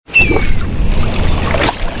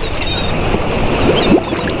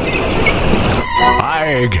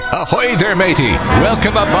Ahoy there, matey.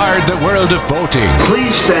 Welcome aboard the world of boating.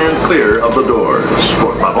 Please stand clear of the doors.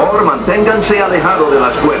 Por favor, manténganse alejado de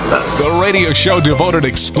las puertas. The radio show devoted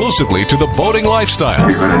exclusively to the boating lifestyle.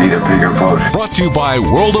 You're going to need a bigger boat. Brought to you by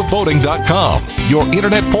worldofboating.com, your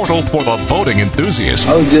internet portal for the boating enthusiast.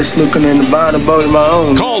 I was just looking into buying a boat of my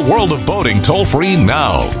own. Call World of Boating toll-free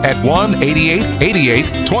now at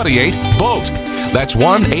 1-888-88-28-BOAT. That's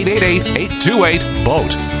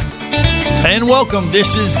 1-888-828-BOAT. And welcome.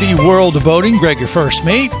 This is the World of Boating. Greg, your first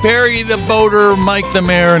mate. Barry the boater. Mike the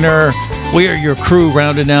mariner. We are your crew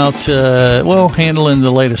rounding out, handling the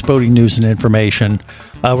latest boating news and information.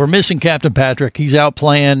 We're missing Captain Patrick. He's out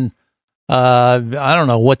playing. I don't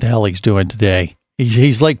know what the hell he's doing today.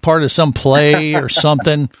 He's like part of some play or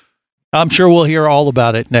something. I'm sure we'll hear all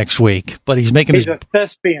about it next week. But he's making a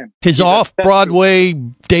thespian. His off-Broadway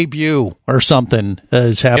debut or something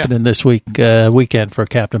is happening this weekend for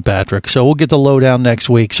Captain Patrick. So we'll get the lowdown next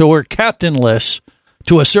week. So we're captainless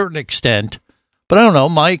to a certain extent. But I don't know.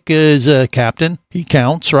 Mike is a captain. He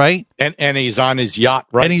counts, right? And he's on his yacht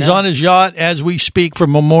right now. And he's on his yacht as we speak for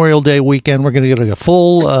Memorial Day weekend. We're going to get a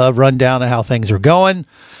full rundown of how things are going.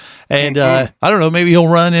 And I don't know, maybe he'll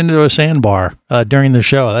run into a sandbar during the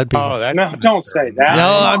show. That'd be. No, don't say that.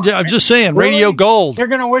 No, I'm just saying, really? Radio Gold. You're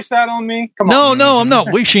going to wish that on me? Come on. No, I'm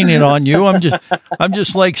not wishing it on you. I'm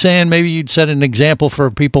just like saying maybe you'd set an example for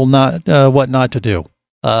people what not to do.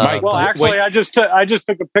 Mike, actually, I just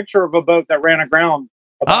took a picture of a boat that ran aground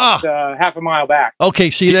about half a mile back.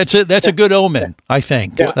 Okay, see, that's it. That's a good omen, I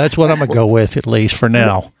think. Yeah. That's what I'm going to go with, at least for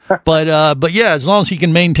now. But yeah, as long as he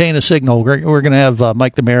can maintain a signal, we're going to have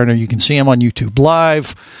Mike the Mariner. You can see him on YouTube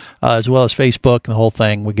Live, as well as Facebook and the whole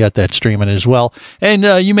thing. We got that streaming as well. And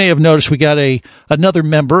you may have noticed we got another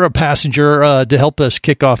member, a passenger, to help us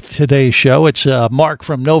kick off today's show. It's Mark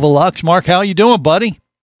from Novolux. Mark, how you doing, buddy?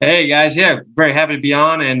 Hey, guys. Yeah, very happy to be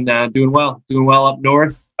on and doing well up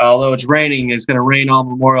north. Although it's raining, it's going to rain all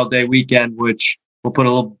Memorial Day weekend, which will put a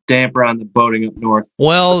little damper on the boating up north.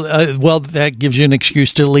 Well, that gives you an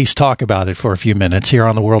excuse to at least talk about it for a few minutes here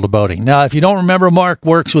on the World of Boating. Now, if you don't remember, Mark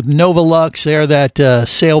works with Novolux. They're that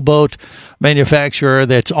sailboat manufacturer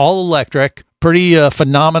that's all electric. Pretty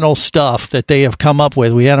phenomenal stuff that they have come up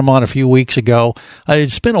with. We had them on a few weeks ago.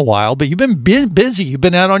 It's been a while, but you've been busy. You've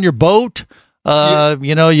been out on your boat.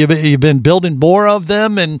 You've been building more of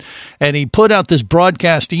them, and he put out this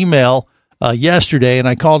broadcast email yesterday, and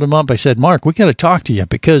I called him up. I said, Mark, we got to talk to you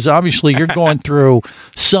because obviously you're going through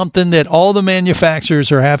something that all the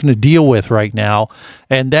manufacturers are having to deal with right now,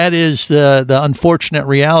 and that is the unfortunate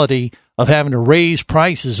reality of having to raise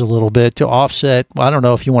prices a little bit to offset, I don't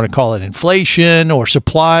know if you want to call it inflation or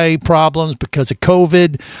supply problems because of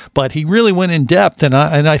COVID, but he really went in depth, and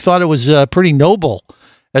I thought it was pretty noble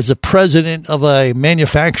as the president of a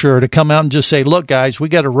manufacturer to come out and just say, look, guys, we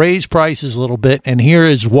got to raise prices a little bit, and here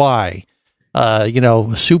is why.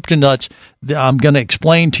 Soup to nuts, I'm going to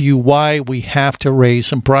explain to you why we have to raise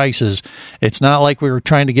some prices. It's not like we were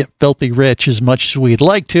trying to get filthy rich as much as we'd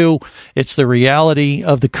like to. It's the reality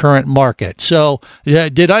of the current market. So,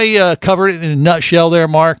 did I cover it in a nutshell there,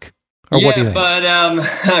 Mark? Or what do you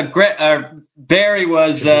think? Barry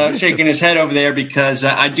was shaking his head over there because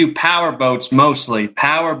I do power boats mostly.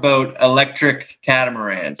 Power boat electric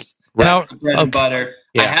catamarans. That's the bread and butter.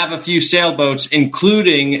 Yeah. I have a few sailboats,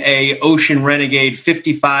 including a Ocean Renegade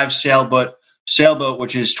 55 sailboat,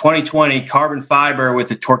 which is 2020 carbon fiber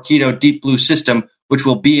with a Torqeedo Deep Blue system, which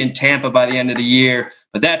will be in Tampa by the end of the year.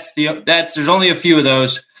 But there's only a few of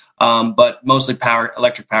those. But mostly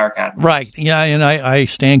electric power catamarans. Right. Yeah, and I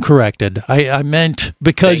stand corrected. I meant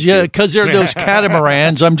because they're those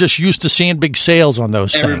catamarans, I'm just used to seeing big sails on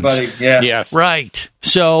those Everybody, things. Yeah. Yes. Right.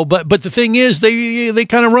 So, but the thing is, they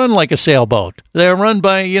kind of run like a sailboat. They're run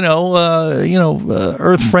by,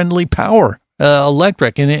 earth-friendly power.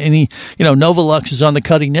 Electric, and he, Novolux is on the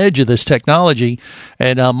cutting edge of this technology,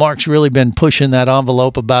 and Mark's really been pushing that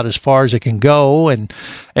envelope about as far as it can go. And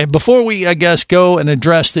before we, I guess, go and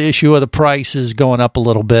address the issue of the prices going up a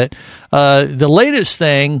little bit, the latest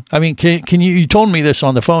thing, I mean, can you told me this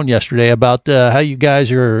on the phone yesterday about how you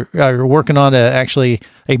guys are working on a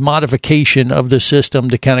modification of the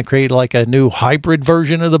system to kind of create like a new hybrid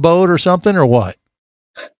version of the boat or something, or what?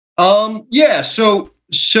 Yeah.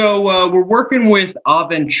 So we're working with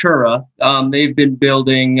Aventura. They've been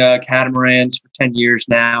building catamarans for 10 years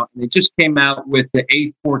now. And they just came out with the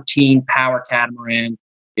A14 power catamaran.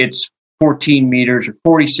 It's 14 meters or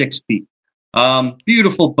 46 feet.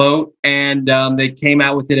 Beautiful boat. And they came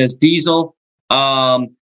out with it as diesel. And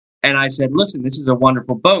I said, listen, this is a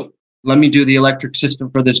wonderful boat. let me do the electric system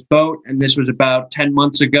for this boat. And this was about 10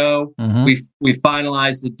 months ago. We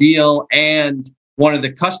finalized the deal, and one of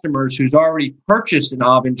the customers who's already purchased an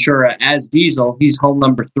Aventura as diesel, he's home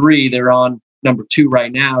number 3. They're on number 2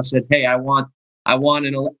 right now. Said, "Hey, I want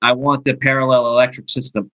the parallel electric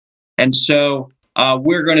system," and so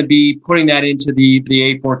we're going to be putting that into the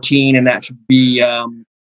A14, and that should be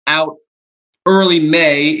out early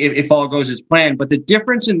May if all goes as planned. But the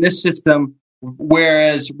difference in this system,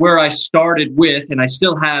 whereas where I started with, and I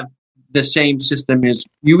still have the same system, is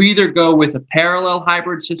you either go with a parallel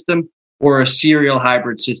hybrid system or a serial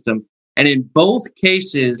hybrid system. And in both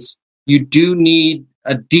cases, you do need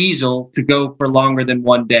a diesel to go for longer than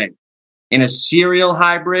 1 day. In a serial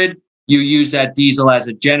hybrid, you use that diesel as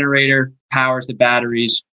a generator, powers the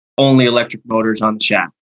batteries, only electric motors on the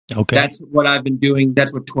shaft. Okay. That's what I've been doing.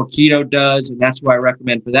 That's what Torqeedo does, and that's what I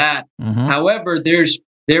recommend for that. However, there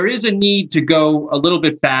is a need to go a little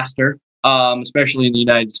bit faster, especially in the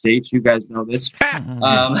United States. You guys know this.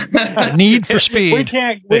 Need for speed.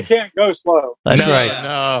 We can't go slow. That's right.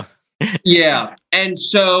 No. Yeah. And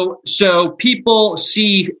so people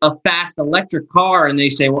see a fast electric car and they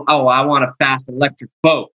say, well, I want a fast electric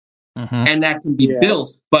boat. And that can be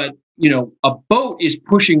built. But, a boat is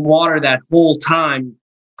pushing water that whole time,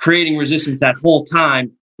 creating resistance that whole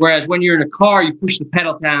time. Whereas when you're in a car, you push the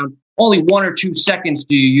pedal down. Only 1 or 2 seconds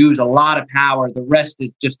do you use a lot of power. The rest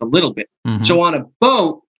is just a little bit. So on a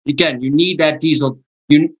boat, again, you need that diesel.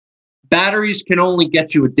 Batteries can only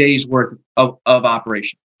get you a day's worth of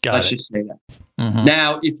operation. Let's just say that.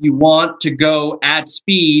 Now, if you want to go at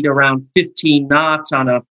speed around 15 knots on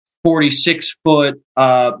a 46-foot,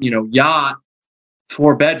 yacht,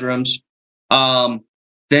 4 bedrooms,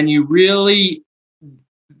 then you really,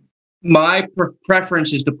 my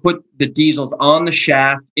preference is to put the diesels on the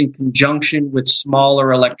shaft in conjunction with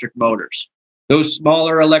smaller electric motors. Those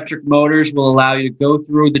smaller electric motors will allow you to go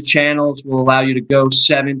through the channels, will allow you to go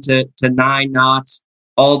 7 to 9 knots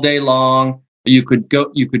all day long. You could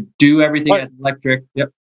do everything as electric.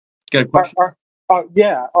 Yep. Good question.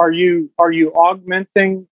 Are you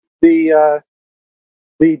augmenting the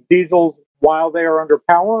diesels while they are under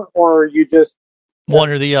power, or are you just one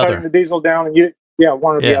or the other? The diesel down and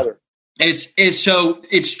one or the other.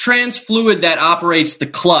 It's trans fluid that operates the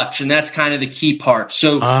clutch, and that's kind of the key part.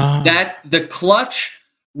 So that the clutch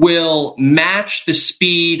will match the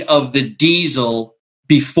speed of the diesel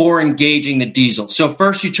before engaging the diesel. So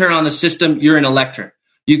first you turn on the system, you're in electric.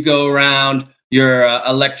 You go around your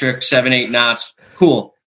electric 7-8 knots.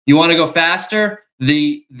 Cool. You want to go faster?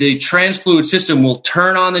 The trans fluid system will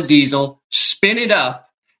turn on the diesel, spin it up,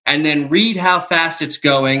 and then read how fast it's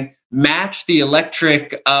going, match the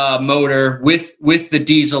electric motor with the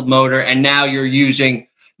diesel motor, and now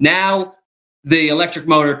the electric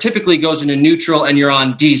motor typically goes into neutral and you're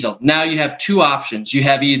on diesel. Now you have 2 options. You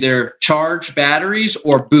have either charged batteries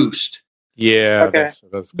or boost. Yeah, okay.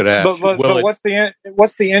 That's good ask. But what's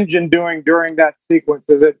the engine doing during that sequence?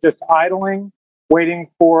 Is it just idling,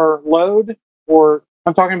 waiting for load, or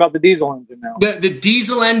I'm talking about the diesel engine now? The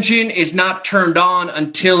diesel engine is not turned on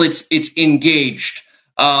until it's engaged.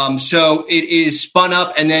 So it is spun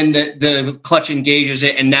up, and then the clutch engages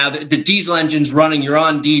it, and now the diesel engine's running. You're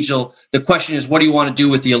on diesel. The question is, what do you want to do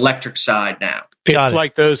with the electric side now? It's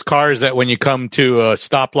like those cars that when you come to a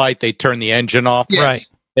stoplight, they turn the engine off. Yes. Right.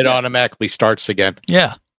 It automatically starts again.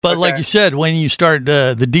 Yeah. But like you said, when you start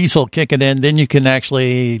the diesel kicking in, then you can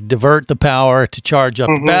actually divert the power to charge up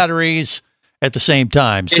the batteries at the same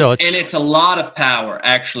time. So it's a lot of power,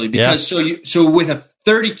 actually, because so with a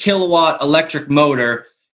 30 kilowatt electric motor,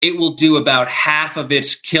 it will do about half of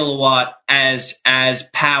its kilowatt as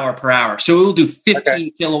power per hour. So it will do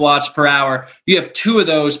 15 kilowatts per hour. You have 2 of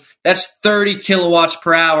those. That's 30 kilowatts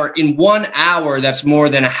per hour. In 1 hour, that's more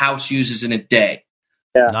than a house uses in a day.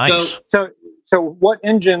 Yeah. Nice. So what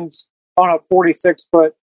engines on a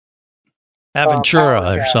 46-foot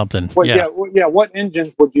Aventura or something? What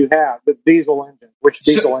engines would you have? The diesel engine. Which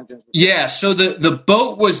diesel engines? So the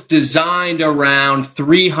boat was designed around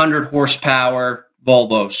 300 horsepower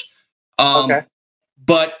Volvos.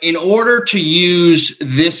 But in order to use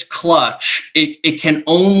this clutch, it can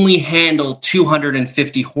only handle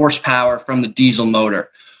 250 horsepower from the diesel motor.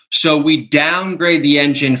 So we downgrade the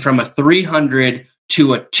engine from a 300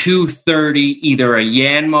 to a 230, either a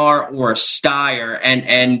Yanmar or a Steyr,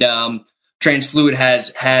 and Transfluid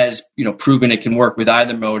has proven it can work with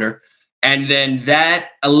either motor. And then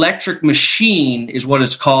that electric machine is what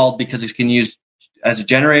it's called, because it can use as a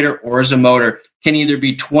generator or as a motor, can either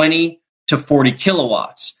be 20 to 40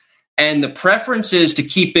 kilowatts. And the preference is to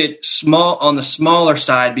keep it small on the smaller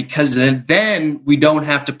side, because then we don't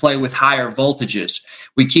have to play with higher voltages.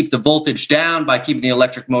 We keep the voltage down by keeping the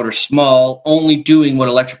electric motor small, only doing what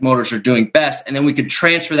electric motors are doing best. And then we can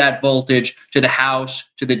transfer that voltage to the house,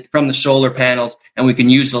 from the solar panels, and we can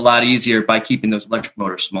use it a lot easier by keeping those electric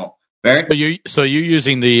motors small. Barry? So you're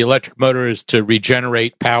using the electric motors to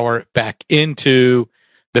regenerate power back into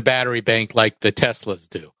the battery bank like the Teslas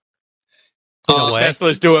do.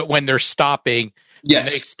 Teslas do it when they're stopping. Yes.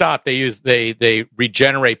 When they stop, they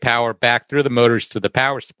regenerate power back through the motors to the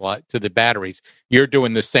power supply, to the batteries. You're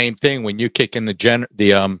doing the same thing when you kick in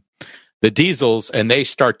the diesels and they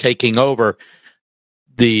start taking over.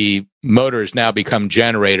 The motors now become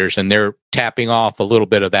generators and they're tapping off a little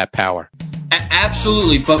bit of that power.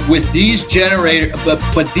 Absolutely, but with these generators,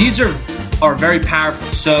 but these are very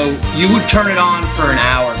powerful. So you would turn it on for an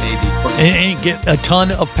hour maybe. And get a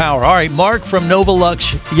ton of power. All right, Mark from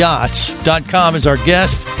NovaluxYachts.com is our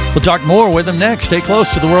guest. We'll talk more with him next. Stay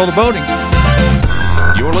close to the World of Boating.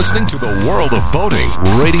 You're listening to the World of Boating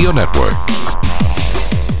Radio Network.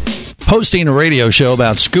 Hosting a radio show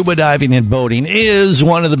about scuba diving and boating is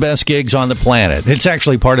one of the best gigs on the planet. It's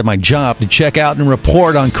actually part of my job to check out and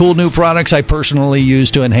report on cool new products I personally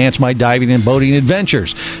use to enhance my diving and boating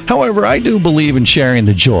adventures. However, I do believe in sharing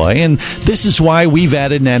the joy, and this is why we've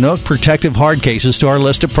added Nanook protective hard cases to our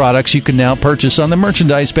list of products you can now purchase on the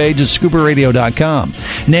merchandise page at scubaradio.com.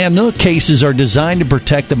 Nanook cases are designed to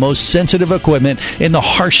protect the most sensitive equipment in the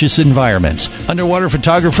harshest environments. Underwater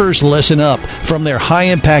photographers, listen up. From their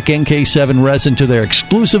high-impact NK7 resin to their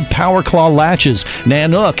exclusive Power Claw latches,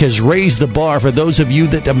 Nanook has raised the bar for those of you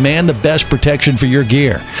that demand the best protection for your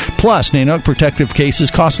gear. Plus, Nanook protective cases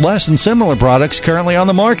cost less than similar products currently on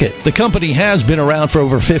the market. The company has been around for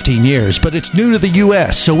over 15 years, but it's new to the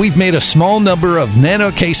U.S., so we've made a small number of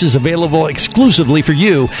Nanook cases available exclusively for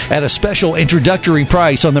you at a special introductory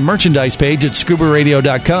price on the merchandise page at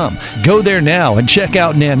scubaradio.com. Go there now and check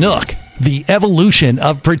out Nanook, the evolution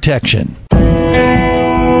of protection.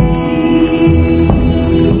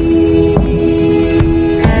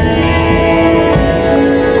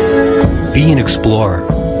 Be an explorer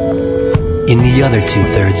in the other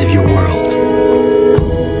two-thirds of your world.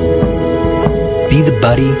 Be the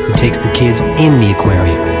buddy who takes the kids in the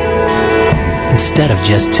aquarium instead of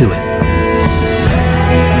just to it.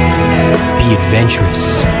 Be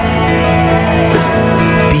adventurous.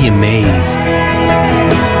 Be amazed.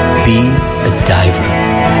 Be a diver.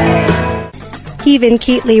 Even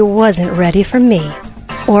Keatley wasn't ready for me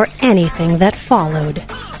or anything that followed.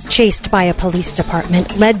 Chased by a police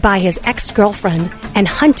department led by his ex-girlfriend and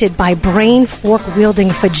hunted by brain fork-wielding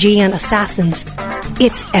Fijian assassins,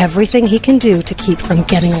 it's everything he can do to keep from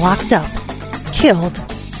getting locked up, killed,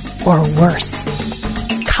 or worse.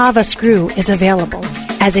 Kava Screw is available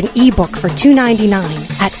as an ebook for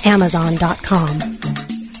 $2.99 at Amazon.com.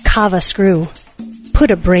 Kava Screw.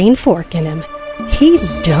 Put a brain fork in him. He's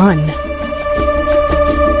done.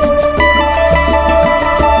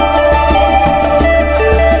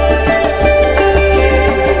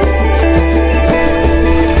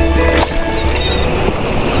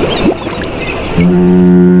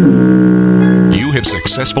 You have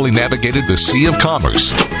successfully navigated the Sea of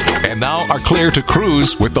Commerce and now are clear to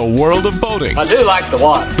cruise with the World of Boating. I do like the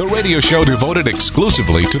water. The radio show devoted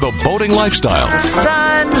exclusively to the boating lifestyle. The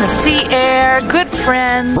sun, the sea air, good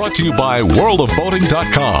friends. Brought to you by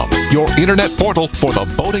worldofboating.com, your internet portal for the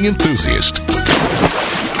boating enthusiast.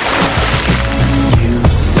 You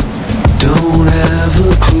don't have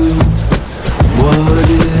a clue what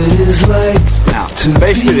it is like. Now,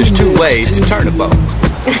 basically there's two ways to turn a boat.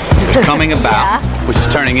 There's coming about, which is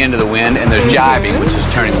turning into the wind, and there's jibing, which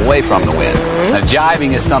is turning away from the wind. Now,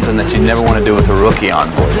 jibing is something that you never want to do with a rookie on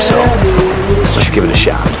board, so let's give it a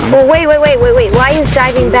shot. Well, wait. Why is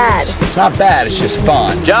jibing bad? It's not bad, it's just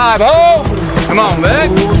fun. Jibe, ho! Come on,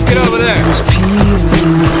 Vic. Let's get over there.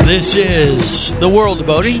 This is the World of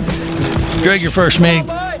Boating. Greg, your first mate.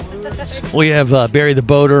 We have Barry the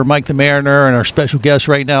Boater, Mike the Mariner, and our special guest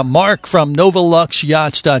right now, Mark from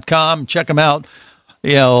NovaluxYachts.com. Check him out.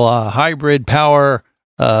 Hybrid power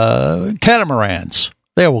catamarans.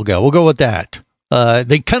 There we'll go. We'll go with that.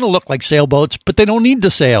 They kind of look like sailboats, but they don't need the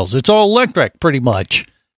sails. It's all electric, pretty much,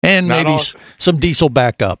 and maybe some diesel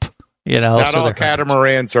backup. Not all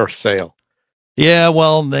catamarans are sail. Yeah,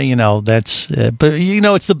 well, that's. But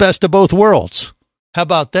it's the best of both worlds. How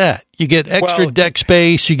about that? You get extra deck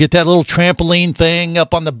space. You get that little trampoline thing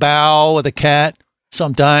up on the bow with a cat.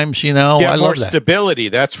 Sometimes, I love that. Stability,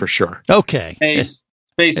 that's for sure. Okay.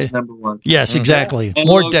 Space is number one. Yes, exactly. And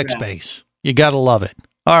more deck space. You got to love it.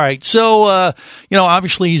 All right. So,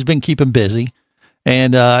 obviously he's been keeping busy.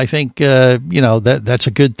 And I think, that's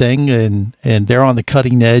a good thing. And they're on the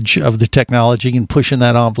cutting edge of the technology and pushing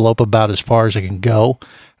that envelope about as far as it can go.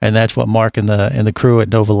 And that's what Mark and the crew at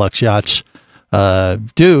Novalux Yachts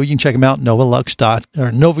do. You can check them out at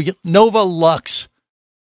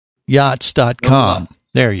NovaluxYachts.com.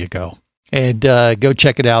 There you go. And go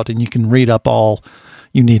check it out, and you can read up all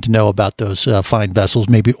you need to know about those fine vessels.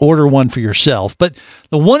 Maybe order one for yourself. But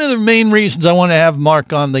one of the main reasons I want to have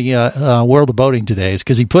Mark on the World of Boating today is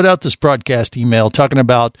because he put out this broadcast email talking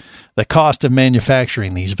about the cost of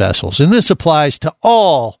manufacturing these vessels. And this applies to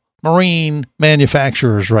all marine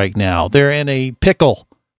manufacturers right now. They're in a pickle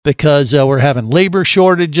because we're having labor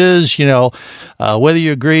shortages. Whether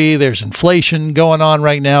you agree there's inflation going on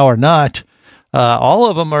right now or not, all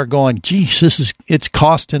of them are going, geez, it's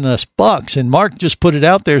costing us bucks. And Mark just put it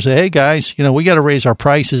out there, say, hey guys, we got to raise our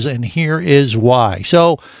prices, and here is why.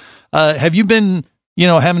 So, have you been,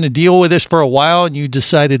 having to deal with this for a while, and you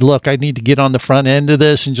decided, look, I need to get on the front end of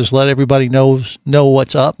this and just let everybody know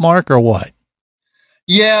what's up, Mark, or what?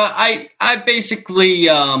 Yeah, I basically,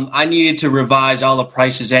 I needed to revise all the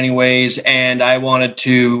prices anyways, and I wanted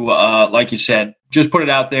to, like you said, just put it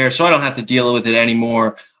out there so I don't have to deal with it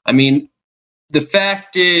anymore. I mean, the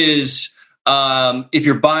fact is, if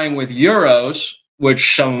you're buying with euros,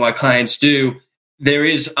 which some of my clients do, there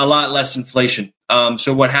is a lot less inflation.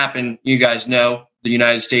 So what happened, you guys know, the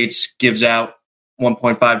United States gives out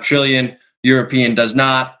 1.5 trillion, European does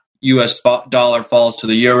not, US dollar falls to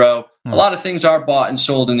the euro. A lot of things are bought and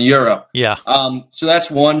sold in the euro. Yeah. So that's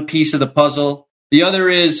one piece of the puzzle. The other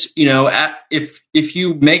is, if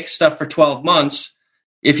you make stuff for 12 months,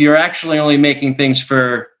 if you're actually only making things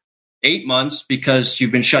for 8 months because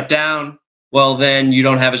you've been shut down, well, then you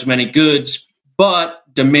don't have as many goods, but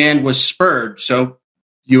demand was spurred. So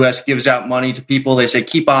U.S. gives out money to people. They say,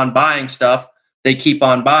 keep on buying stuff. They keep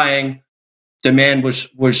on buying. Demand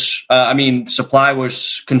supply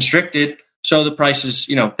was constricted. So the prices,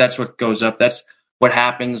 that's what goes up. That's what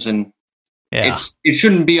happens. And it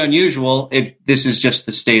shouldn't be unusual. This is just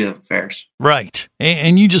the state of affairs. Right.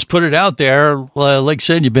 And you just put it out there. Like I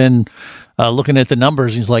said, you've been looking at the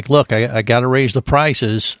numbers. He's like, look, I got to raise the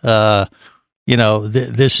prices. This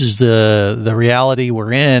is the reality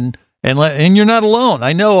we're in. And you're not alone.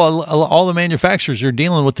 I know all the manufacturers are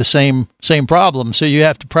dealing with the same problem. So you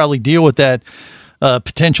have to probably deal with that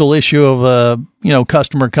potential issue of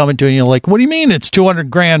customer coming to you and you're like, what do you mean it's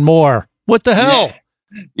 $200,000 more? What the hell?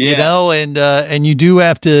 Yeah. And you do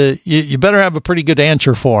have to. You better have a pretty good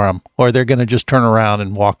answer for them, or they're going to just turn around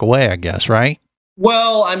and walk away, I guess, right?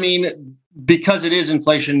 Well, I mean, because it is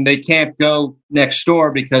inflation, they can't go next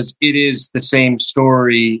door because it is the same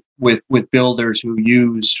story with builders who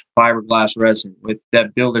use fiberglass resin, with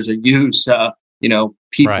that builders that use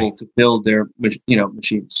people to build their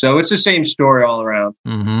machines. So it's the same story all around.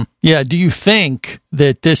 Mm-hmm. Yeah. Do you think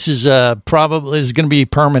that this is probably is going to be a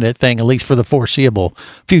permanent thing, at least for the foreseeable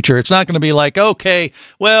future? It's not going to be like, okay,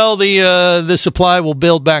 well, the supply will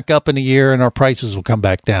build back up in a year and our prices will come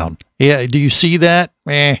back down. Yeah. Do you see that?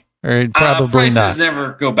 Or probably prices not.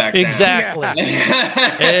 Never go back down. Exactly.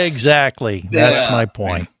 Exactly. That's my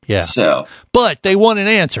point. Yeah. So, but they want an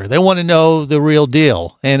answer. They want to know the real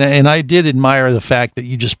deal. And I did admire the fact that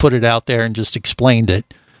you just put it out there and just explained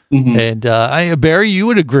it. Mm-hmm. And Barry, you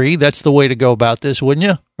would agree that's the way to go about this, wouldn't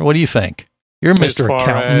you? Or what do you think? You're Mr.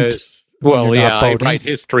 Accountant. I write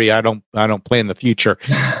history. I don't plan the future.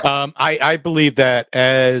 I believe that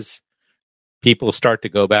as people start to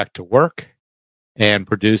go back to work and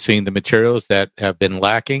producing the materials that have been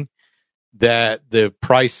lacking, that the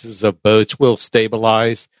prices of boats will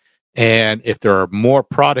stabilize. And if there are more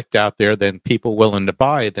product out there than people willing to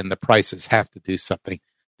buy, then the prices have to do something.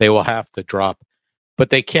 They will have to drop. But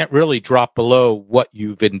they can't really drop below what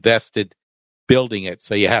you've invested building it.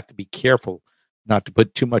 So you have to be careful not to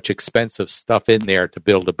put too much expensive stuff in there to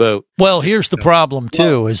build a boat. Well, here's the problem,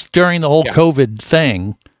 too, is during the whole COVID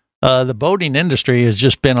thing, the boating industry has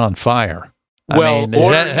just been on fire.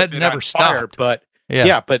 It had never stopped. But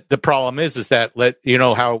but the problem is that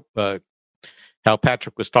how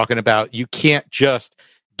Patrick was talking about, you can't just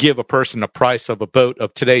give a person a price of a boat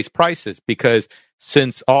of today's prices, because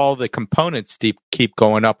since all the components keep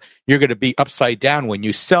going up, you're going to be upside down when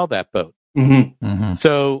you sell that boat. Mm-hmm. Mm-hmm.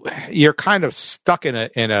 So you're kind of stuck in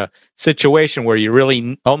a situation where you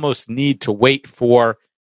really almost need to wait for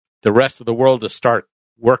the rest of the world to start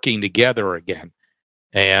working together again.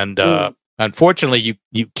 And unfortunately,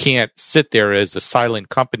 you can't sit there as a silent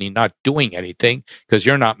company not doing anything, because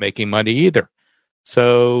you're not making money either.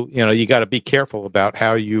 So, you got to be careful about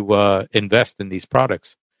how you invest in these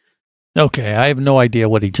products. Okay, I have no idea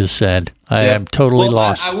what he just said. I am totally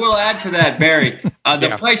lost. I will add to that, Barry.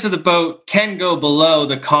 The price of the boat can go below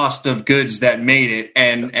the cost of goods that made it,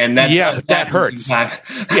 and that hurts.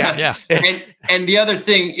 Yeah. And the other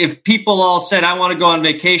thing, if people all said, "I want to go on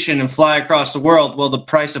vacation and fly across the world," well, the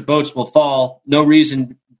price of boats will fall. No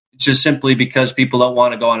reason, just simply because people don't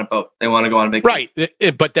want to go on a boat; they want to go on vacation.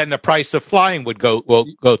 Right, but then the price of flying will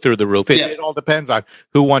go through the roof. It all depends on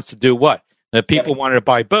who wants to do what. People wanted to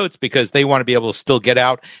buy boats because they want to be able to still get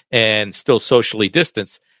out and still socially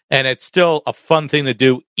distance. And it's still a fun thing to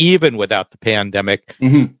do even without the pandemic.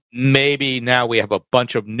 Mm-hmm. Maybe now we have a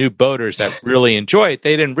bunch of new boaters that really enjoy it.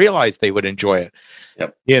 They didn't realize they would enjoy it.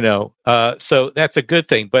 Yep. So that's a good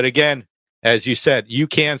thing. But again, as you said, you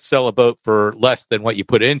can sell a boat for less than what you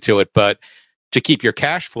put into it, but to keep your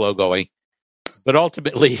cash flow going. But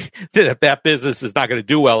ultimately, that business is not going to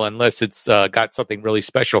do well unless it's got something really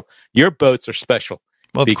special. Your boats are special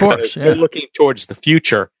because they're looking towards the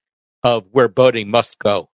future of where boating must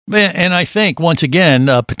go. And I think, once again,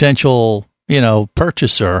 a potential,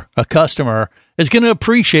 purchaser, a customer, is going to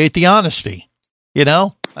appreciate the honesty. I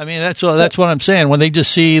mean, that's what I'm saying. When they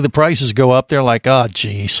just see the prices go up, they're like, oh,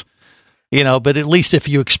 geez. But at least if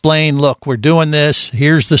you explain, look, we're doing this.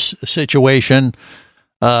 Here's the situation.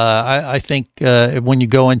 I think when you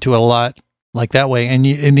go into it a lot like that way and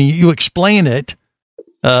you explain it,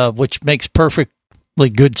 which makes perfectly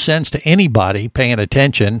good sense to anybody paying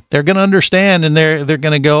attention, they're going to understand and they're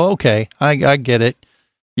going to go, okay, I get it.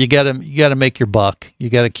 You got to make your buck.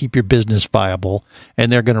 You got to keep your business viable,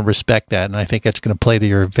 and they're going to respect that. And I think that's going to play to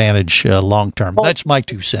your advantage long term. That's my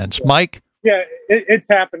 2 cents, Mike. Yeah, it's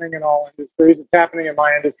happening in all industries. It's happening in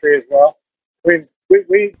my industry as well. I mean,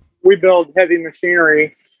 we build heavy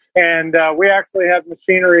machinery, and we actually have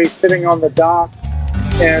machinery sitting on the dock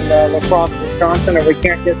in La Crosse, Wisconsin, and we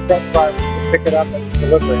can't get truck drivers to pick it up and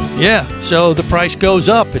deliver it. Yeah, so the price goes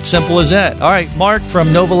up. It's simple as that. All right, Mark from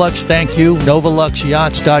Novalux, thank you.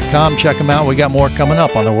 NovaluxYachts.com. Check them out. We got more coming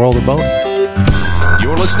up on the World of Boating.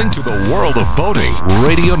 You're listening to the World of Boating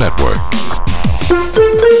Radio Network.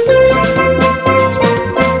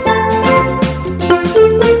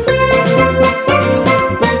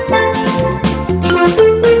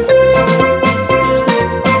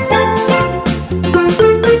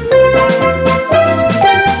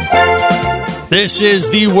 This is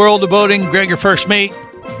the World of Boating. Greg, your first mate.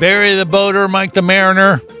 Barry the Boater. Mike the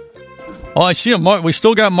Mariner. Oh, I see him. We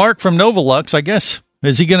still got Mark from Novalux, I guess.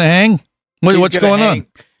 Is he going to hang? What's going on?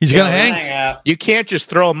 He's going to hang? You can't just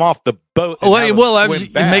throw him off the boat. You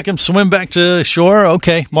make him swim back to shore.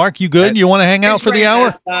 Okay. Mark, you good? You want to hang out for the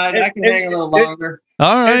hour? I can hang a little longer.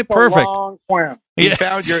 All right, perfect. Long swim.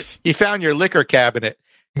 You found your liquor cabinet.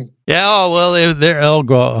 Yeah, oh,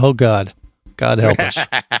 God. God help us.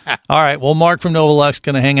 All right. Well, Mark from Novalux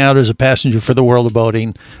going to hang out as a passenger for the World of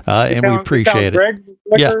Boating, and we appreciate it. Greg's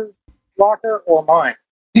liquor locker or mine?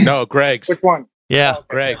 No, Greg's. Which one? Yeah,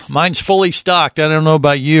 Greg's. Mine's fully stocked. I don't know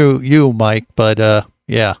about you, Mike, but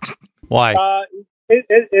yeah. Why?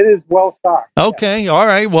 It is well stocked. Okay. All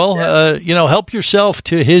right. Well, help yourself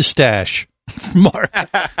to his stash, Mark.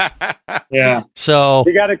 Yeah. So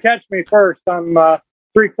you got to catch me first. I'm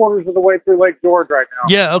 3/4 of the way through Lake George right now.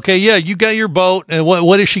 Yeah. Okay. Yeah. You got your boat. And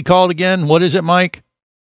what is she called again? What is it, Mike?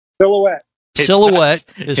 Silhouette. Silhouette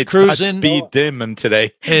is cruising. Not Speed Demon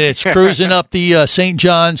today. And it's cruising up the St.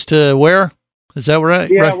 John's to where? Is that right?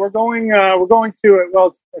 Yeah, right? we're going to it.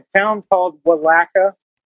 Well, it's a town called Willatka.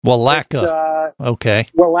 Willatka. Okay.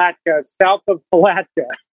 Willatka, south of Palatka.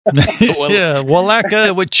 Yeah,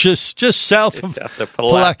 Willatka, which is just south of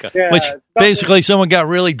Palatka. Yeah, which basically someone got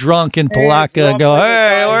really drunk in Palatka and go,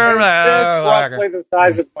 hey, we're roughly the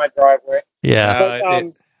size of my driveway.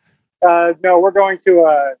 Yeah. But, no, we're going to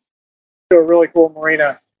a really cool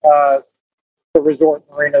marina, the resort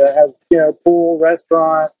marina that has, pool,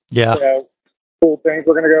 restaurant, cool things.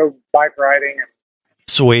 We're going to go bike riding.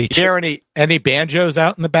 Sweet. Is there any banjos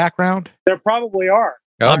out in the background? There probably are.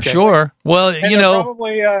 Okay. I'm sure. Well, and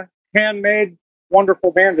probably handmade,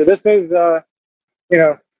 wonderful banjo. This is, the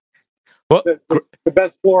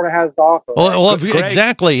best Florida has to offer. Well,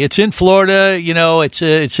 exactly. It's in Florida.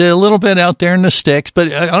 It's a little bit out there in the sticks,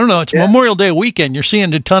 but I don't know. It's Memorial Day weekend. You're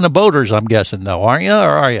seeing a ton of boaters, I'm guessing, though, aren't you? Or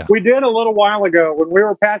are you? We did a little while ago when we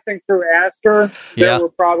were passing through Astor. There were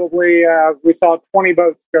probably we saw 20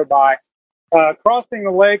 boats go by. Crossing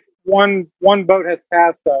the lake, one boat has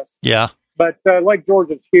passed us. Yeah. But Lake George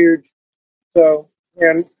is huge, so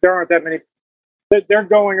and there aren't that many. They're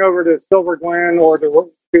going over to Silver Glen or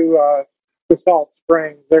to Salt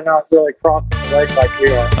Springs. They're not really crossing the lake like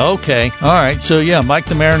we are. Okay, all right. So Mike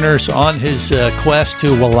the Mariner's on his quest to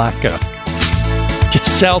Willatka.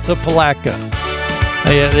 Just south of Palatka.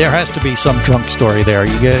 There has to be some drunk story there.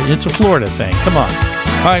 It's a Florida thing. Come on.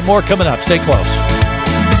 All right, more coming up. Stay close.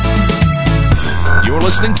 You're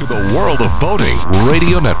listening to the World of Boating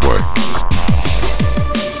Radio Network.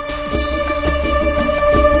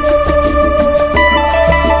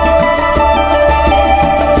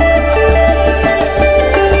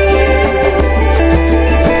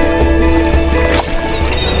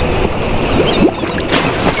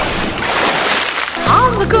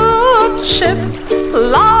 On the good ship,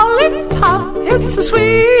 Lollipop, it's a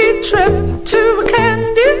sweet trip to a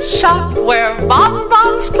candy shop where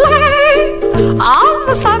bonbons play on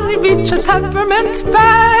the sunny beach at Peppermint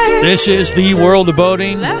Bay. This is the World of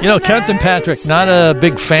Boating. You know, Captain Patrick, not a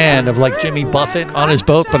big fan of like Jimmy Buffett on his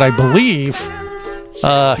boat, but I believe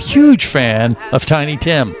a huge fan of Tiny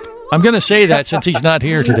Tim. I'm going to say that since he's not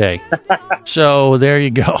here today. So there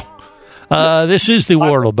you go. This is the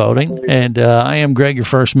World of Boating, and I am Greg, your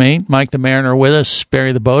first mate. Mike the Mariner with us,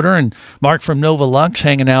 Barry the Boater, and Mark from Nova Lux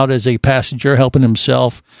hanging out as a passenger, helping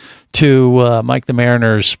himself to Mike the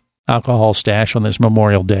Mariner's alcohol stash on this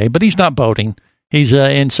Memorial Day. But he's not boating. He's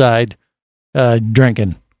inside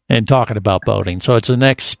drinking and talking about boating. So it's the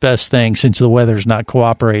next best thing since the weather's not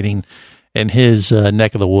cooperating in his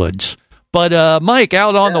neck of the woods. But Mike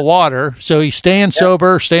out on the water, so he's staying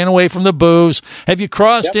sober, staying away from the booze. Have you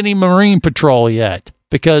crossed any Marine Patrol yet?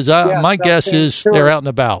 Because my guess is they're out and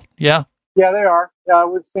about. Yeah? Yeah, they are.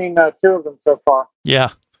 We've seen 2 of them so far.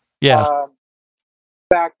 Yeah.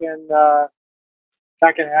 Back in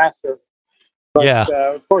Astor. But,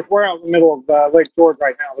 of course, we're out in the middle of Lake George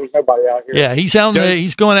right now. There's nobody out here. Yeah, he's out.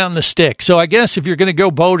 He's going out in the stick. So I guess if you're going to go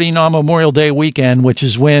boating on Memorial Day weekend, which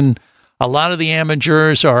is when a lot of the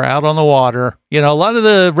amateurs are out on the water, you know, a lot of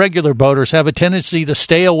the regular boaters have a tendency to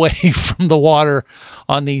stay away from the water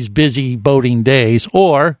on these busy boating days.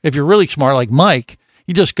 Or if you're really smart like Mike,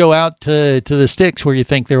 you just go out to the sticks where you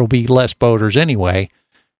think there will be less boaters anyway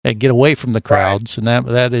and get away from the crowds. Right. And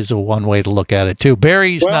that is one way to look at it too.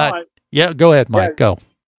 Barry's not. Go ahead, Mike. Go.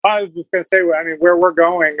 I was just going to say, I mean, where we're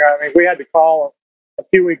going, we had to call a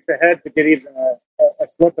few weeks ahead to get even a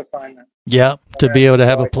slip assignment. Yeah, to be able to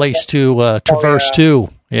have a place to traverse to.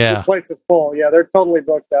 Yeah. The place is full. Yeah, they're totally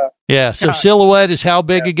booked up. Yeah, so Silhouette is how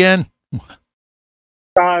big again?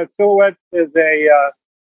 Silhouette is a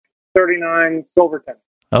 39 Silverton.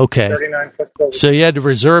 Okay. 39 foot Silverton. So you had to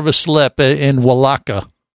reserve a slip in Walaka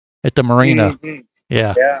at the marina. Mm-hmm.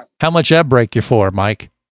 Yeah. How much that break you for,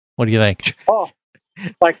 Mike? What do you think? Oh,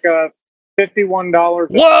 like $51.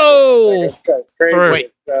 Whoa!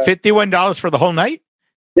 Wait, $51 for the whole night?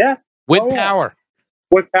 Yeah. With power?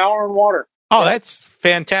 With power and water. Oh, that's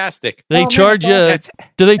fantastic. They charge you.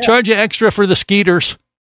 Do they charge you extra for the skeeters?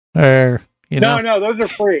 Or No, those are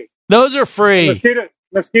free. Those are free.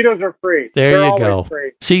 Mosquitoes are free. There you go.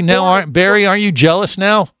 Free. See, now, Barry, aren't you jealous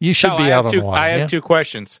now? You should be out on the water. I have 2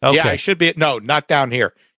 questions. Okay. Yeah, I should be. No, not down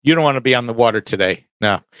here. You don't want to be on the water today.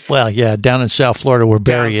 No. Well, yeah, down in South Florida where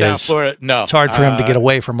Barry is. South Florida, no. It's hard for him to get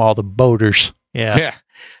away from all the boaters. Yeah.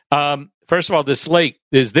 First of all, this lake,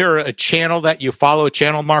 is there a channel that you follow,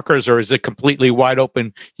 channel markers, or is it completely wide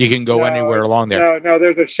open? You can go anywhere along there. No,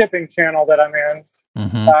 there's a shipping channel that I'm in.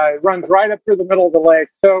 Mm-hmm. It runs right up through the middle of the lake.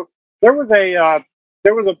 So there's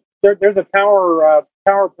a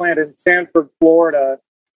power plant in Sanford, Florida,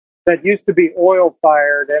 that used to be oil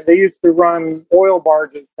fired, and they used to run oil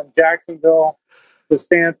barges from Jacksonville to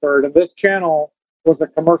Sanford. And this channel was a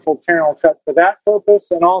commercial channel cut for that purpose.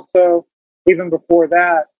 And also, even before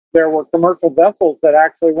that, there were commercial vessels that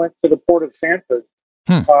actually went to the port of Sanford.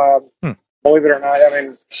 Believe it or not,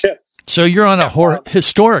 ships. So you're on a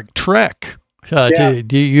historic trek.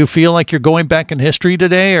 Do you feel like you're going back in history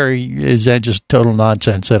today, or is that just total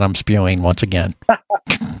nonsense that I'm spewing once again?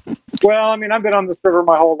 Well, I've been on this river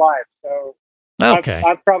my whole life, so okay.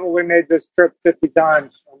 I've probably made this trip 50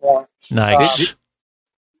 times or more. Nice.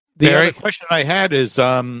 The other question I had is,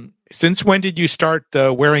 since when did you start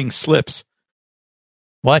wearing slips?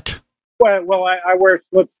 What? Well, I wear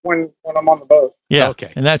slips when I'm on the boat. Yeah,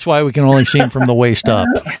 okay. And that's why we can only see them from the waist up.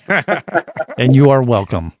 And you are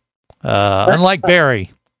welcome. Unlike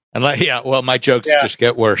Barry. My jokes just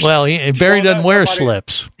get worse. Well, Barry doesn't wear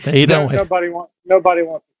slips. Nobody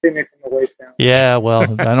wants to see me from the waist down. Yeah,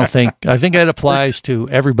 well, I think that applies to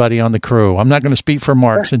everybody on the crew. I'm not going to speak for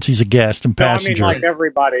Mark since he's a guest and passenger. Like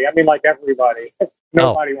everybody.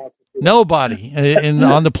 Nobody wants to see me. Nobody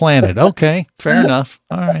on the planet. Okay, fair enough.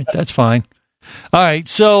 All right, that's fine. All right,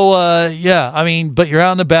 so, but you're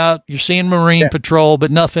out and about. You're seeing Marine Patrol, but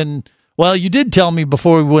nothing. Well, you did tell me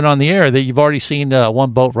before we went on the air that you've already seen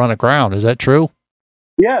one boat run aground. Is that true?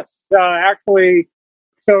 Yes, actually.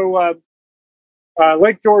 So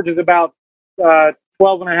Lake George is about 12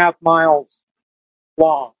 and a half miles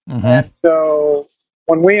long. Mm-hmm. And so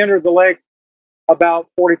when we entered the lake about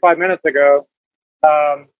 45 minutes ago,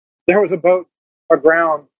 there was a boat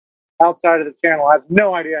aground outside of the channel. I have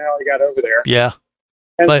no idea how he got over there. Yeah.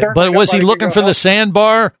 And But was he looking for the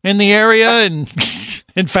sandbar in the area and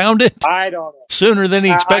and found it? I don't know. Sooner than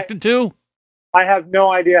he expected to? I have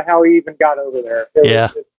no idea how he even got over there.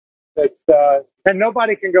 And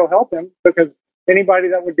nobody can go help him because anybody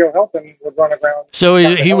that would go help him would run aground. So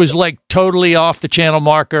he was like totally off the channel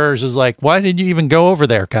markers. Is like, why did you even go over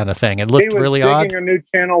there? Kind of thing. It looked really odd. He was digging a new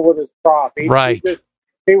channel with his prop. He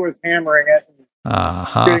was hammering it and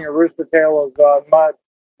getting a rooster tail of mud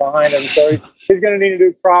behind him. So he's going to need a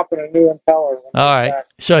new prop and a new impeller. All right. Back.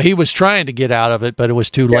 So he was trying to get out of it, but it was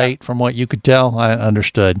too late from what you could tell. I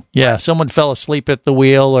understood. Yeah. Someone fell asleep at the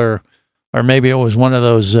wheel or maybe it was one of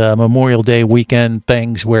those Memorial Day weekend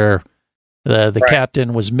things where the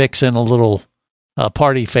captain was mixing a little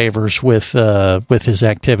party favors with his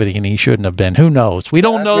activity, and he shouldn't have been. Who knows? We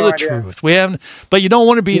don't know the truth. We haven't, but you don't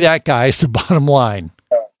want to be that guy. It's the bottom line,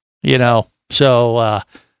 you know. So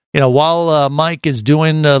while Mike is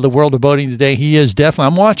doing the World of Boating today, he is definitely.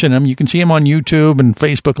 I'm watching him. You can see him on YouTube and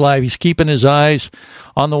Facebook Live. He's keeping his eyes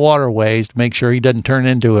on the waterways to make sure he doesn't turn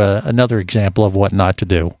into another example of what not to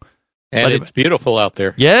do. And it's beautiful out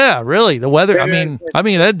there. Yeah, really. The weather. I mean,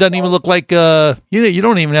 that doesn't even look like you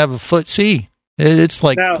don't even have a foot sea. It's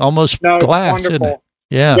like almost glass, isn't it?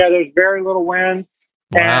 Yeah. Yeah. There's very little wind,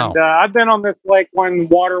 wow. And I've been on this lake when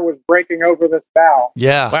water was breaking over this bow.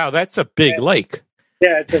 Yeah. Wow, that's a big lake.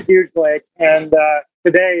 Yeah, it's a huge lake, and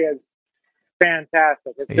today is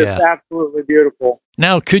fantastic. It's just absolutely beautiful.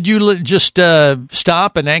 Now, could you just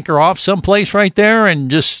stop and anchor off someplace right there and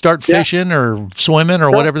just start fishing or swimming or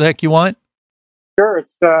whatever the heck you want? Sure.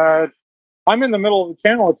 It's, I'm in the middle of the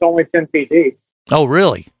channel. It's only 10 feet deep. Oh,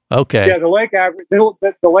 really? Okay. Yeah, the lake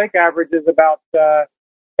average is about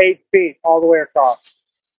 8 feet all the way across.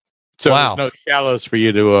 So there's no shallows for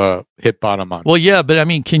you to hit bottom on. Well, yeah, but I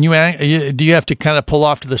mean, do you have to kind of pull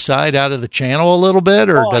off to the side out of the channel a little bit,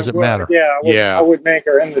 or does it matter? Yeah, I would make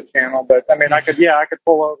her in the channel, but I mean, I could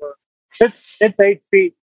pull over. It's 8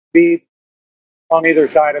 feet deep on either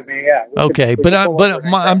side of me. Yeah. Okay,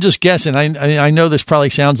 I'm just guessing. I know this probably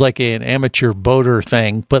sounds like an amateur boater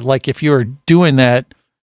thing, but like if you were doing that,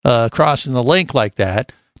 crossing the lake like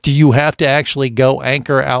that. Do you have to actually go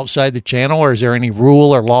anchor outside the channel, or is there any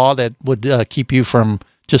rule or law that would keep you from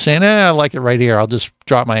just saying, I like it right here, I'll just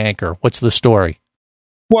drop my anchor? What's the story?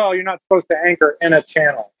 Well, you're not supposed to anchor in a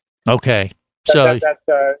channel. Okay. That's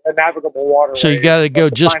a navigable waterway. So you got to go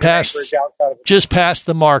just past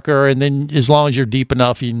the marker, and then as long as you're deep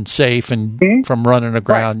enough and safe and from running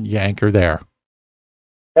aground, you anchor there.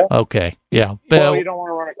 Yeah. Okay. Yeah. Well, you don't want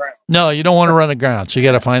to run aground. No, you don't want to run aground. So you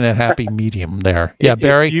got to find that happy medium there. Yeah,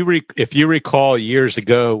 Barry? If you recall, years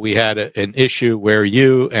ago, we had an issue where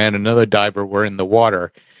you and another diver were in the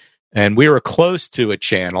water, and we were close to a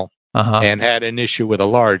channel and had an issue with a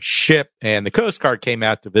large ship, and the Coast Guard came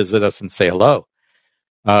out to visit us and say hello.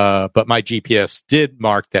 But my GPS did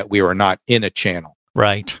mark that we were not in a channel.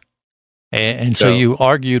 Right. And so you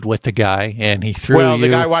argued with the guy, and he threw you. Well, the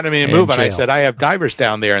guy wanted me to move, and I said, I have divers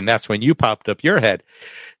down there, and that's when you popped up your head.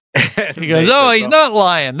 He goes, he's not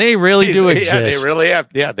lying. They really do exist.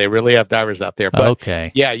 Yeah, they really have divers out there. But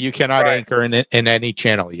okay. Yeah, you cannot anchor in any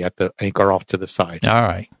channel. You have to anchor off to the side. All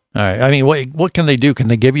right. I mean, what can they do? Can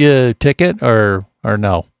they give you a ticket or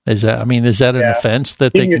no? Is that an offense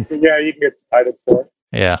that they can? Yeah, you can get cited for it.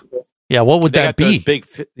 Yeah. Yeah, what would that be?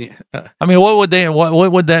 I mean,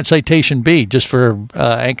 what would that citation be? Just for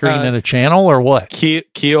anchoring in a channel or what?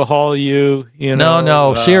 Keel haul you know?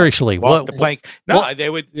 No, seriously. Walk the plank. No, they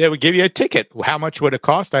would give you a ticket. How much would it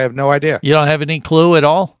cost? I have no idea. You don't have any clue at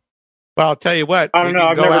all? Well, I'll tell you what. I don't know.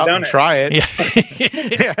 I've go never out done and it. Try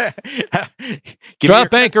it.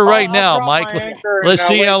 Drop anchor right now, Mike. Let's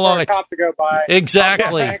see how long it takes. To go by.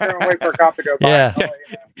 Exactly. Anchor and wait for a cop to go by. Yeah.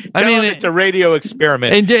 I mean, it's a radio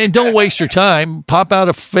experiment. And don't waste your time. Pop out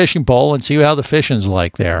a fishing pole and see how the fishing's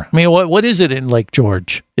like there. I mean, what is it in Lake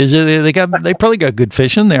George? Is it they probably got good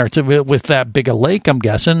fishing there? It's with that big a lake, I'm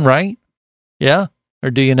guessing, right? Yeah,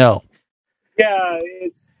 or do you know? Yeah,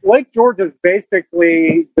 Lake George is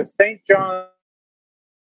basically the St. John.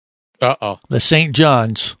 The St.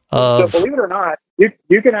 John's. So believe it or not,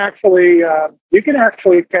 you can actually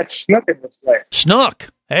catch snook in this lake. Snook.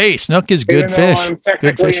 Hey, snook is good fish. I'm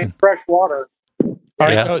technically good fishing. In fresh water.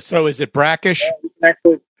 Yeah. So is it brackish? Yeah, you can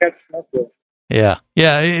actually catch snook with it.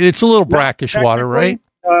 Yeah, it's a little brackish water, right?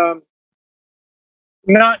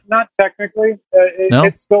 Not technically. No?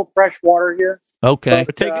 It's still fresh water here. Okay.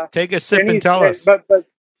 But take a sip and tell us. But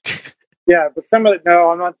some of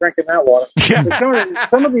no, I'm not drinking that water. But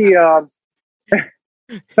some of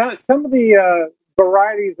the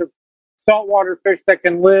varieties of saltwater fish that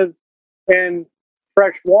can live in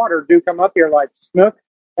fresh water do come up here, like snook,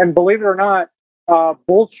 and believe it or not,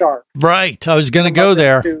 bull shark. Right. I was going to go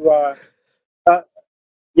there.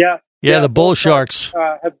 The bull sharks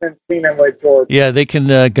have been seen in Lake George. Yeah, they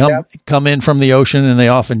can come in from the ocean, and they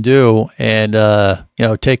often do, and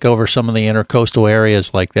take over some of the intercoastal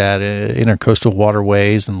areas like that, intercoastal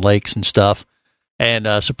waterways and lakes and stuff,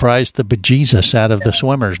 and surprise the bejesus out of the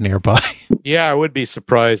swimmers nearby. Yeah, I would be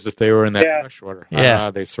surprised if they were in that freshwater. Yeah,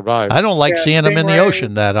 they survive. I don't like seeing them in the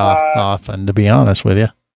ocean that often, to be honest with you.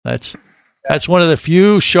 That's one of the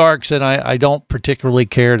few sharks that I don't particularly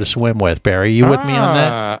care to swim with. Barry, you with me on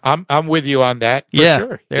that? I'm with you on that. For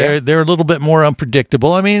sure. They're a little bit more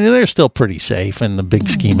unpredictable. I mean, they're still pretty safe in the big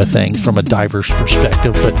scheme of things from a diver's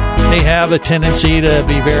perspective, but they have a tendency to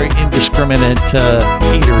be very indiscriminate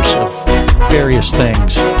eaters of various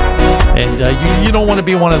things, and you don't want to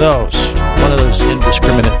be one of those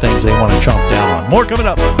indiscriminate things they want to chomp down on. More coming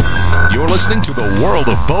up. You're listening to the World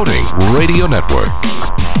of Boating Radio Network.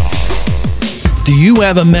 Do you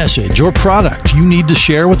have a message or product you need to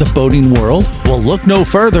share with the boating world? Well, look no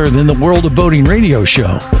further than the World of Boating radio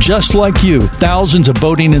show. Just like you, thousands of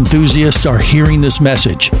boating enthusiasts are hearing this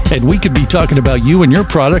message, and we could be talking about you and your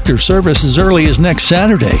product or service as early as next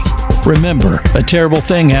Saturday. Remember, a terrible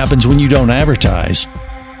thing happens when you don't advertise.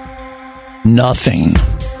 Nothing.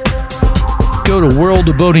 Go to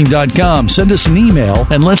worldofboating.com, send us an email,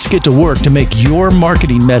 and let's get to work to make your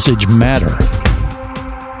marketing message matter.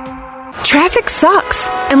 Traffic sucks,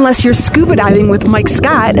 unless you're scuba diving with Mike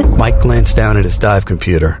Scott. Mike glanced down at his dive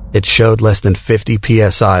computer. It showed less than 50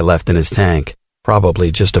 PSI left in his tank.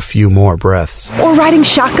 Probably just a few more breaths. Or riding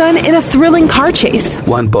shotgun in a thrilling car chase.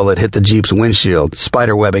 One bullet hit the Jeep's windshield,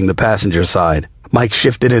 spiderwebbing the passenger side. Mike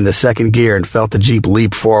shifted into second gear and felt the Jeep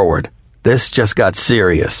leap forward. This just got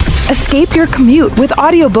serious. Escape your commute with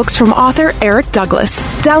audiobooks from author Eric Douglas.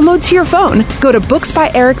 Download to your phone. Go to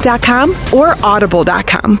booksbyeric.com or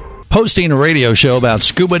audible.com. Hosting a radio show about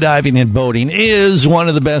scuba diving and boating is one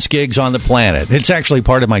of the best gigs on the planet. It's actually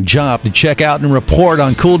part of my job to check out and report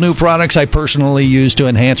on cool new products I personally use to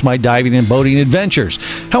enhance my diving and boating adventures.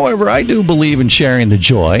 However, I do believe in sharing the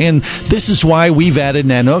joy, and this is why we've added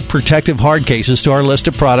Nanook protective hard cases to our list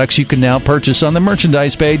of products you can now purchase on the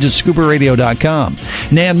merchandise page at scubaradio.com.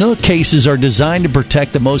 Nanook cases are designed to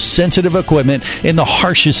protect the most sensitive equipment in the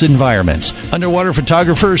harshest environments. Underwater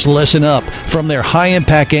photographers, listen up. From their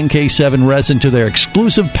high-impact NK7 resin to their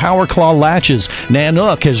exclusive Power Claw latches,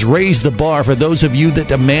 Nanook has raised the bar for those of you that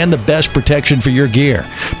demand the best protection for your gear.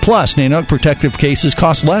 Plus, Nanook protective cases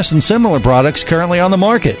cost less than similar products currently on the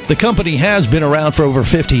market. The company has been around for over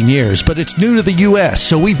 15 years, but it's new to the U.S.,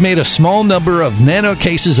 so we've made a small number of Nanook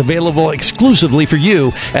cases available exclusively for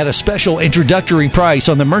you at a special introductory price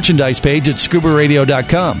on the merchandise page at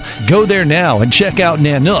scubaradio.com. Go there now and check out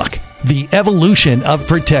Nanook, the evolution of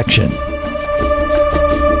protection.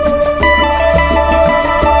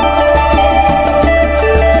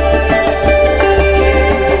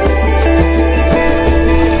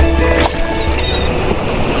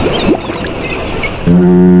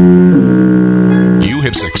 You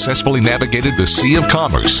have successfully navigated the Sea of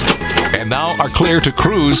Commerce and now are clear to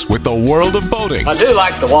cruise with the World of Boating. I do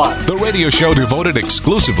like the water. The radio show devoted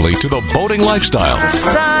exclusively to the boating lifestyle. The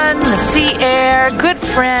sun, the sea air, good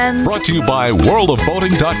friends. Brought to you by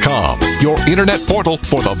worldofboating.com, your internet portal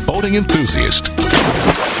for the boating enthusiast.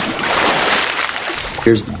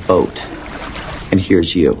 Here's the boat, and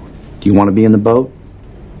here's you. Do you want to be in the boat?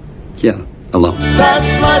 Yeah, alone.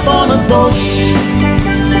 That's life on a boat.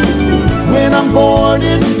 When I'm bored,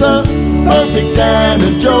 it's the perfect kind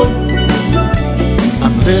of joke.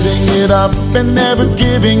 I'm living it up and never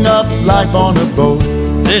giving up, life on a boat.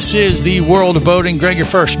 This is the World of Boating. Greg, your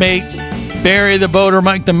first mate. Barry the boater,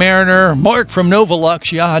 Mike the mariner, Mark from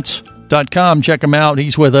NovaLuxYachts.com. Check him out.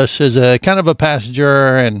 He's with us as a kind of a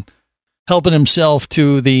passenger and helping himself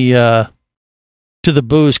to the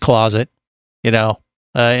booze closet,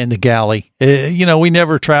 in the galley. We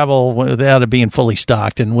never travel without it being fully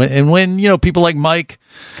stocked. And when people like Mike,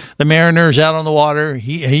 the mariner, is out on the water,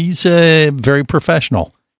 he's very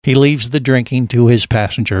professional. He leaves the drinking to his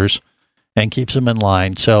passengers and keeps them in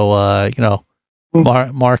line. So,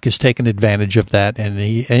 Mark is taking advantage of that, and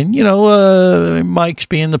Mike's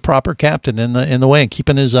being the proper captain in the way and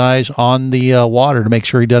keeping his eyes on the water to make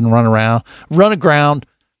sure he doesn't run aground,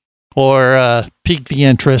 or pique the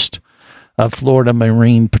interest of Florida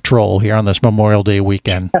Marine Patrol here on this Memorial Day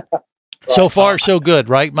weekend. So far, so good,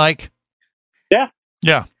 right, Mike? Yeah,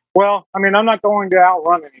 Yeah. Well, I mean, I'm not going to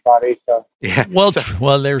outrun anybody. So. Yeah.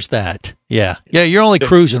 Well, there's that. Yeah. Yeah. You're only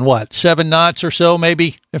cruising what, 7 knots or so,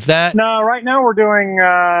 maybe, if that. No, right now we're doing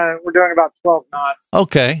about 12 knots.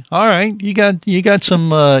 Okay. All right. You got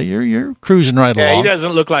some. You're cruising right along. Yeah, he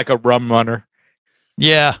doesn't look like a rum runner.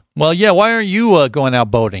 Yeah. Well, yeah. Why aren't you going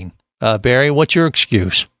out boating, Barry? What's your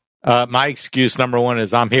excuse? My excuse number one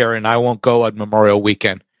is I'm here and I won't go on Memorial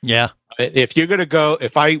Weekend. Yeah. If you're going to go,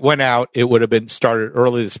 if I went out, it would have been started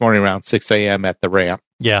early this morning around 6 a.m. at the ramp.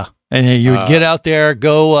 Yeah. And you would get out there,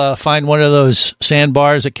 go find one of those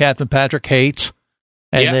sandbars that Captain Patrick hates,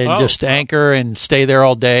 and then just anchor and stay there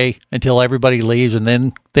all day until everybody leaves, and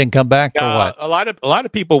then come back, or what? A lot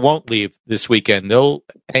of people won't leave this weekend. They'll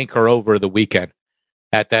anchor over the weekend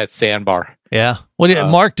at that sandbar. Yeah.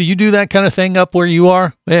 Mark, do you do that kind of thing up where you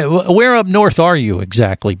are? Where up north are you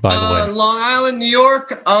exactly, by the way? Long Island, New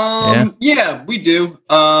York. Yeah, we do.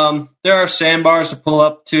 There are sandbars to pull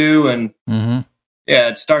up to, and yeah,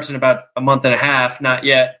 it starts in about a month and a half. Not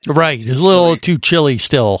yet. Right. It's a little too chilly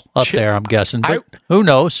still up there, I'm guessing. But who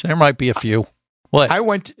knows? There might be a few. What? I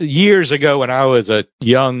went years ago when I was a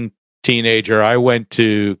young teenager. I went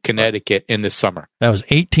to Connecticut in the summer. That was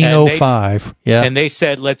 1805. Yeah. And they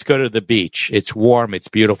said, let's go to the beach. It's warm. It's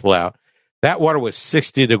beautiful out. That water was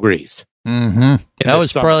 60 degrees. Mm-hmm. That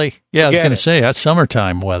was summer. Probably, I was going to say, that's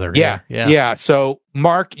summertime weather. Yeah. So,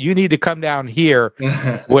 Mark, you need to come down here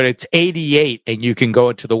when it's 88 and you can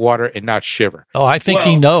go into the water and not shiver. Oh, I think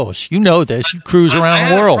he knows. You know this. You cruise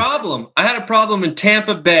around the world. I had a problem in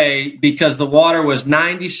Tampa Bay because the water was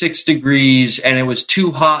 96 degrees and it was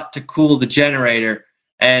too hot to cool the generator.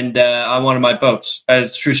 And on one of my boats.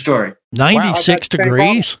 It's a true story. 96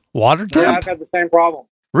 degrees? Water temp? Yeah, I've had the same problem.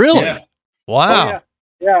 Really? Yeah. Wow. Oh, yeah.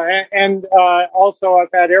 Yeah, and also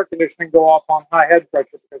I've had air conditioning go off on high head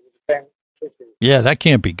pressure because of the same issue. Yeah, that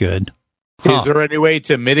can't be good. Huh. Is there any way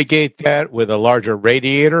to mitigate that with a larger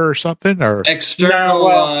radiator or something? Or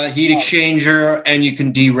external heat exchanger, and you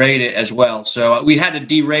can derate it as well. So we had to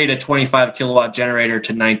derate a 25 kilowatt generator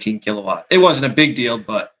to 19 kilowatt. It wasn't a big deal,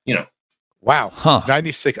 but Wow.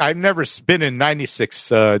 96. I've never been in 96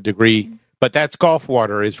 degree, but that's Gulf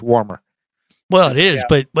water is warmer. Well, it is,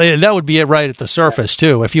 but that would be it right at the surface,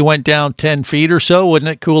 too. If you went down 10 feet or so, wouldn't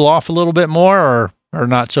it cool off a little bit more or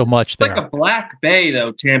not so much there? It's like a black bay,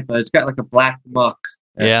 though, Tampa. It's got like a black muck.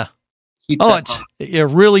 Yeah. You're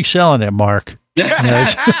really selling it, Mark. Come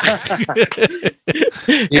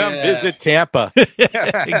visit Tampa.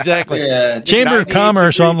 Exactly. Yeah. Chamber of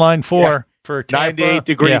Commerce on line 4 for Tampa. 98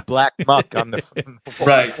 degree black muck on the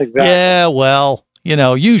right. Exactly. Yeah, well,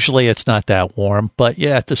 usually it's not that warm, but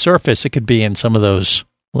yeah, at the surface, it could be in some of those,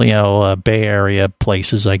 Bay Area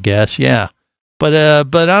places, I guess. Yeah. But I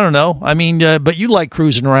don't know. I mean, but you like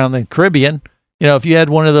cruising around the Caribbean. If you had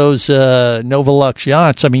one of those Novalux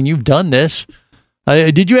yachts, I mean, you've done this.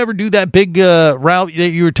 Did you ever do that big route that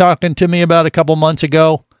you were talking to me about a couple months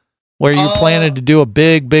ago, where you planned to do a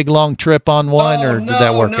big long trip on one, or did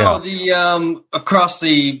that work out? The across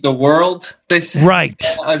the world, they say. Right.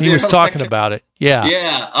 He was talking about it. Yeah.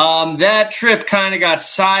 Yeah. That trip kind of got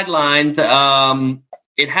sidelined.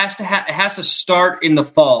 It has to start in the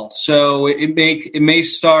fall, so it may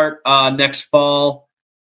start next fall.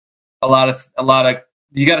 A lot of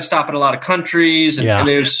you got to stop at a lot of countries, and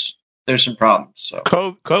there's some problems. So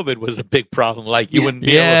COVID was a big problem. Like you wouldn't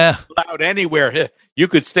be allowed anywhere. You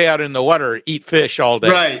could stay out in the water, eat fish all day.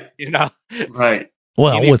 Right. Right.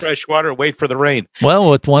 Well, with fresh water, wait for the rain. Well,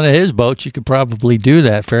 with one of his boats, you could probably do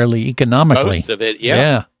that fairly economically. Most of it,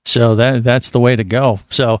 yeah. So that's the way to go.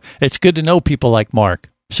 So it's good to know people like Mark.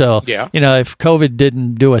 So, if COVID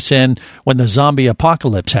didn't do us in when the zombie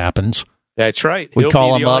apocalypse happens. That's right. We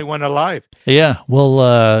call him the only one alive. Yeah.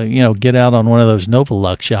 We'll, get out on one of those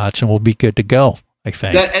Novalux yachts and we'll be good to go, I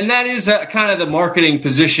think. That is kind of the marketing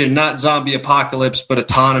position, not zombie apocalypse, but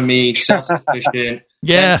autonomy, self-sufficient.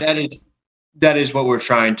 Yeah. That is what we're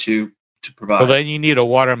trying to provide. Well, then you need a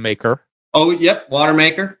water maker. Oh, yep. Water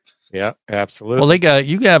maker. Yeah, absolutely. Well,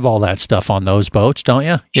 you have all that stuff on those boats, don't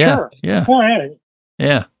you? Yeah. Sure. Yeah. Oh, yeah.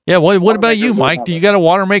 Yeah. Yeah. What about you, Mike? Do you got a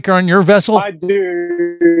water maker on your vessel? I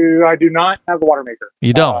do. I do not have a water maker.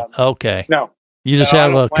 You don't? Okay. No. You just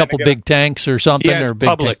have a couple big tanks or something, or big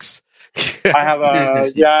Publix. I have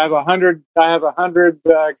I have 100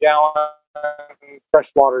 gallon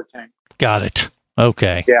freshwater tank. Got it.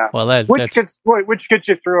 Okay. Yeah. Well, which gets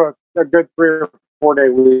you through a good 3 or 4 day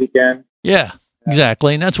weekend. Yeah.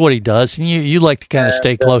 Exactly, and that's what he does. And you like to kind of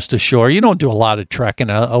stay close to shore. You don't do a lot of trekking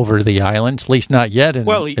over the islands, at least not yet in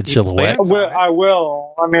Silhouette. I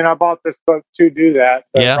will. I mean, I bought this boat to do that,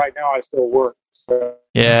 but right now I still work. So.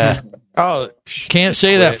 Yeah. Oh, can't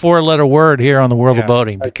say that 4-letter word here on the World of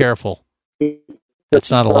Boating. Be careful.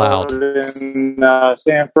 That's not allowed. In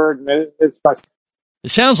Sanford, it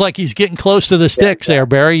sounds like he's getting close to the sticks there,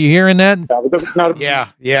 Barry. You hearing that?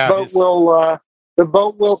 The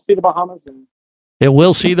boat will see the Bahamas. It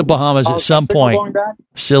will see the Bahamas at some point. Going back?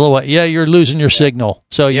 Silhouette. Yeah, you're losing your signal.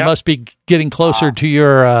 So you must be getting closer to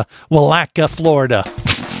your Willaca, Florida.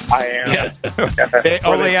 I am. They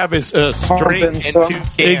only have his string and 2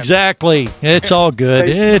 cans. Exactly. It's all good.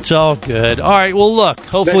 It's all good. All right. Well, look,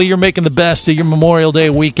 hopefully you're making the best of your Memorial Day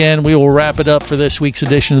weekend. We will wrap it up for this week's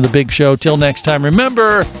edition of The Big Show. Till next time,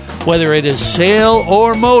 remember, whether it is sail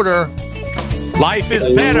or motor, life is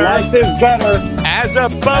better. Life is better. As a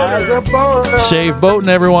boater. Safe boating,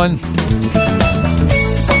 everyone.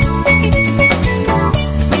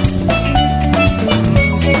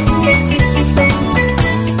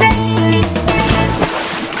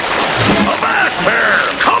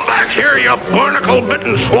 Here, you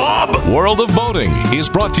barnacle-bitten swab. World of Boating is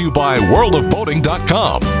brought to you by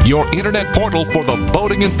worldofboating.com, your internet portal for the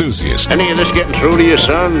boating enthusiast. Any of this getting through to you,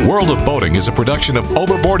 son? World of Boating is a production of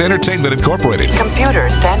Overboard Entertainment Incorporated. Computer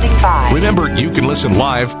standing by. Remember, you can listen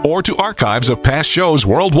live or to archives of past shows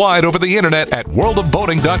worldwide over the internet at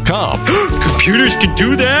worldofboating.com. Computers can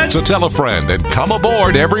do that? So tell a friend and come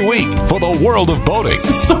aboard every week for the World of Boating. This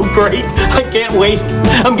is so great. I can't wait.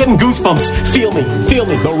 I'm getting goosebumps. Feel me. Feel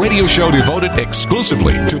me. The radio show devoted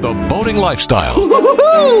exclusively to the boating lifestyle.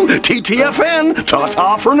 TTFN,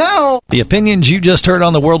 ta-ta for now. The opinions you just heard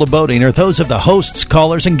on the World of Boating are those of the hosts,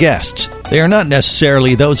 callers, and guests. They are not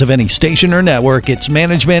necessarily those of any station or network, its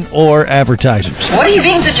management, or advertisers. What are you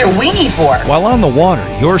being such a weenie for? While on the water,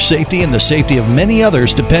 your safety and the safety of many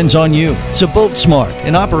others depends on you. So boat smart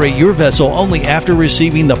and operate your vessel only after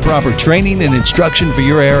receiving the proper training and instruction for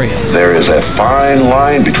your area. There is a fine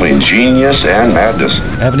line between genius and madness.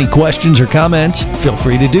 Have any questions or comments? Feel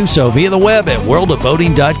free to do so via the web at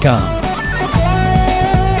worldofboating.com.